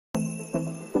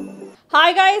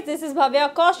Hi guys, this is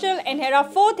Bhavya Kaushal and here are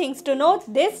 4 things to know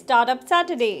this Startup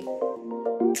Saturday.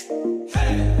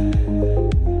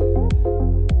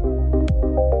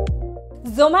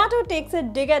 Zomato takes a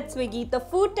dig at Swiggy. The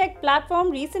food tech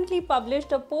platform recently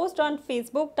published a post on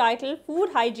Facebook titled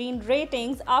Food Hygiene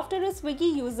Ratings after a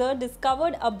Swiggy user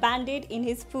discovered a band-aid in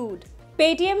his food.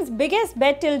 Paytm's biggest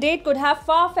bet till date could have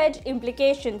far-fetched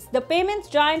implications. The payments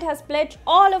giant has pledged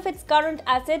all of its current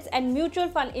assets and mutual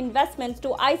fund investments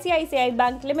to ICICI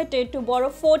Bank Limited to borrow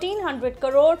 1400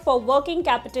 crore for working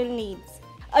capital needs.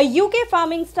 A UK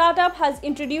farming startup has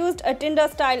introduced a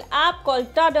Tinder-style app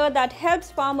called Tudder that helps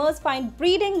farmers find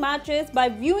breeding matches by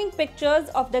viewing pictures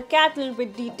of the cattle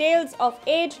with details of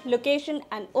age, location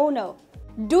and owner.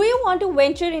 Do you want to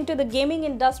venture into the gaming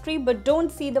industry but don't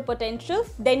see the potential?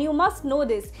 Then you must know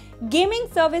this. Gaming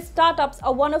service startups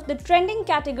are one of the trending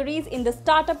categories in the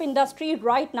startup industry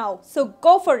right now, so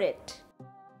go for it.